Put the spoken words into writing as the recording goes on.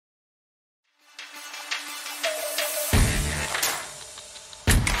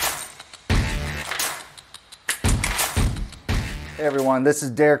Hey everyone, this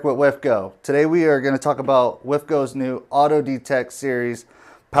is Derek with WFCO. Today we are going to talk about WFCO's new Auto Detect series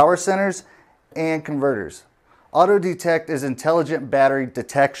power centers and converters. Auto Detect is intelligent battery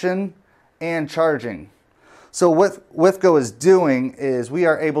detection and charging. So what WFCO is doing is we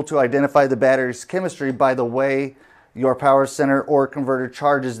are able to identify the battery's chemistry by the way your power center or converter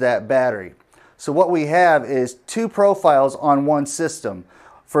charges that battery. So what we have is two profiles on one system.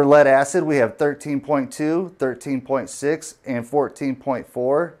 For lead acid, we have 13.2, 13.6, and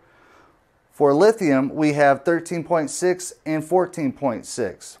 14.4. For lithium, we have 13.6 and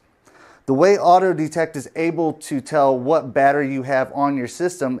 14.6. The way Auto Detect is able to tell what battery you have on your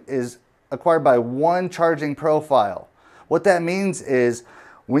system is acquired by one charging profile. What that means is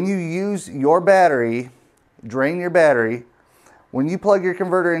when you use your battery, drain your battery, when you plug your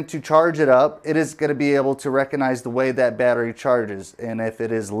converter in to charge it up, it is going to be able to recognize the way that battery charges. And if it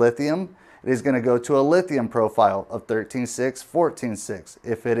is lithium, it is going to go to a lithium profile of 13.6, 14.6.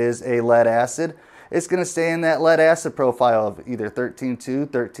 If it is a lead acid, it's going to stay in that lead acid profile of either 13.2,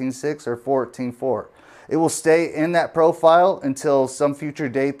 13.6, or 14.4. It will stay in that profile until some future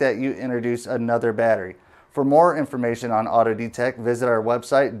date that you introduce another battery. For more information on Auto Detect, visit our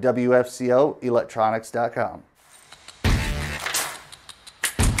website, WFCOelectronics.com.